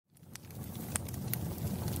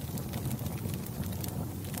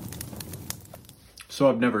So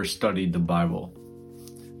I've never studied the Bible,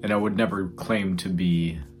 and I would never claim to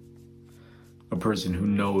be a person who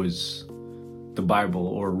knows the Bible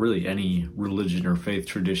or really any religion or faith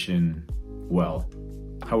tradition well.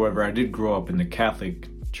 However, I did grow up in the Catholic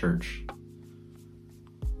Church.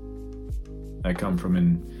 I come from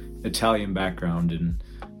an Italian background, and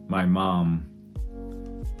my mom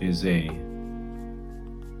is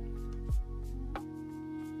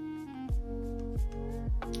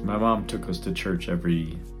My mom took us to church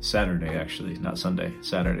every Saturday, actually, not Sunday,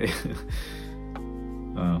 Saturday.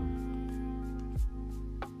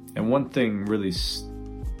 And one thing really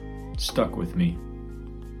stuck with me,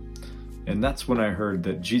 and that's when I heard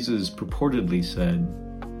that Jesus purportedly said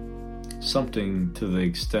something to the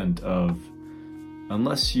extent of,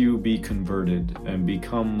 unless you be converted and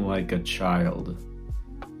become like a child,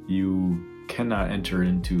 you cannot enter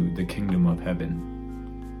into the kingdom of heaven.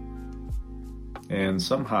 And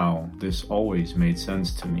somehow this always made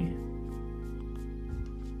sense to me.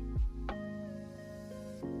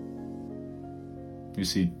 You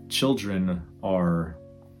see, children are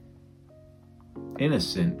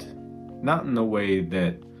innocent, not in the way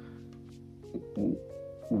that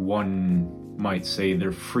one might say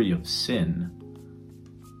they're free of sin.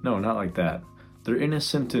 No, not like that. They're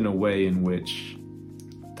innocent in a way in which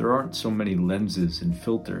there aren't so many lenses and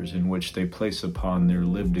filters in which they place upon their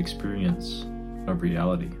lived experience of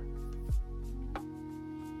reality.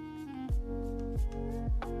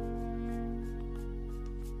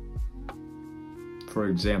 For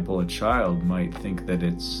example, a child might think that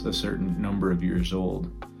it's a certain number of years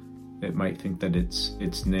old. It might think that it's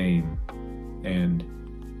its name and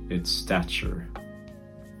its stature,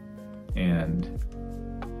 and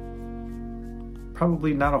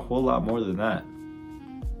probably not a whole lot more than that.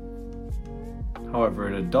 However,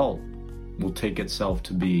 an adult will take itself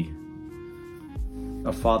to be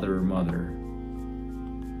a father or mother,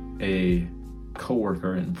 a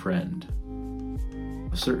coworker and friend,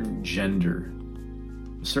 a certain gender,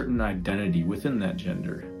 a certain identity within that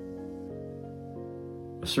gender,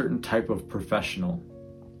 a certain type of professional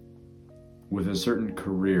with a certain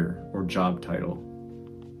career or job title,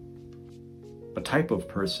 a type of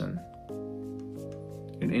person,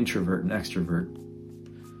 an introvert and extrovert,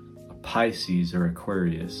 a Pisces or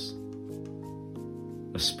Aquarius,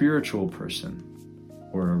 a spiritual person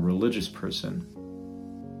or a religious person,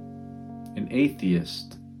 an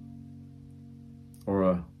atheist or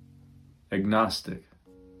a agnostic,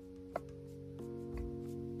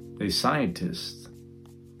 a scientist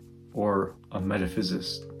or a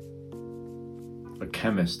metaphysicist, a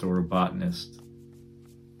chemist or a botanist,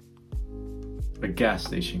 a gas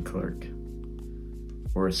station clerk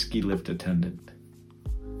or a ski lift attendant.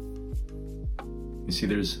 You see,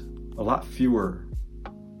 there's a lot fewer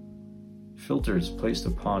filters placed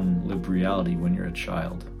upon lived reality when you're a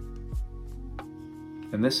child.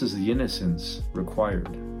 And this is the innocence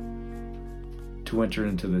required to enter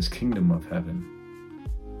into this kingdom of heaven,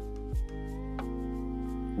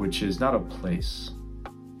 which is not a place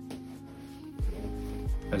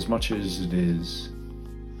as much as it is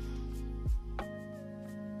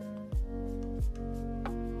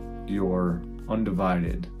your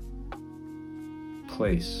undivided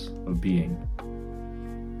place of being.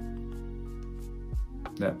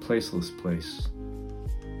 That placeless place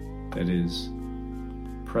that is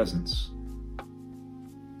presence.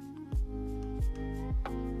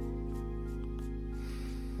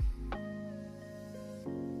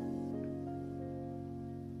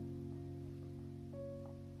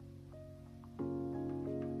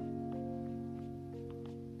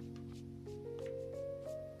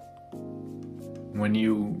 When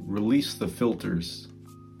you release the filters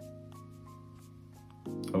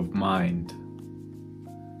of mind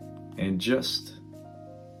and just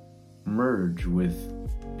merge with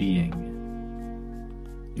being,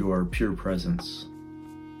 your pure presence,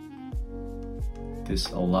 this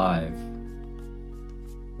alive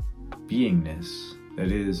beingness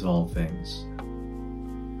that is all things.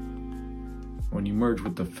 When you merge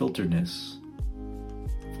with the filterless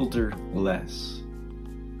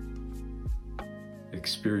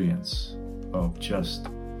experience of just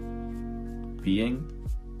being,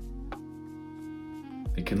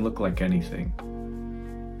 it can look like anything.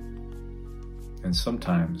 And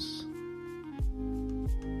sometimes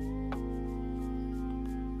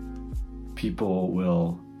people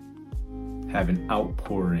will have an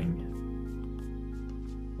outpouring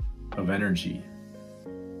of energy,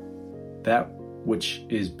 that which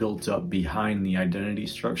is built up behind the identity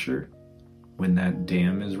structure. When that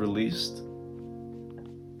dam is released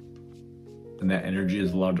and that energy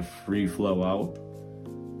is allowed to free flow out,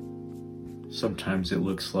 sometimes it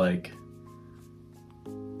looks like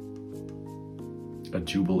a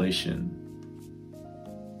jubilation.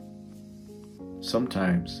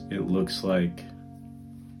 Sometimes it looks like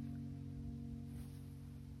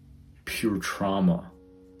pure trauma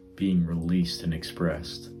being released and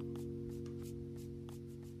expressed.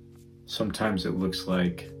 Sometimes it looks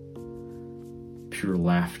like pure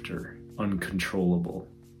laughter, uncontrollable.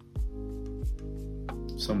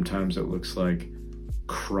 Sometimes it looks like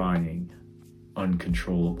crying,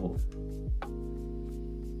 uncontrollable.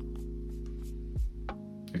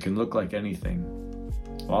 It can look like anything.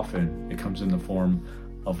 Often it comes in the form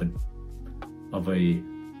of a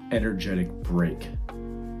energetic break,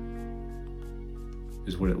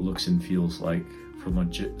 is what it looks and feels like from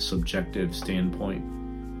a subjective standpoint.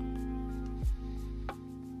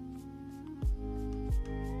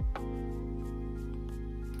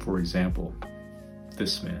 For example,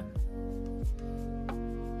 this man.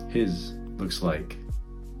 His looks like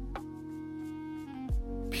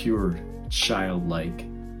pure childlike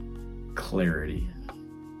clarity,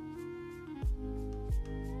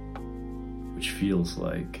 which feels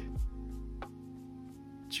like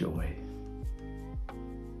joy.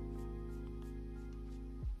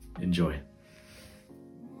 Enjoy.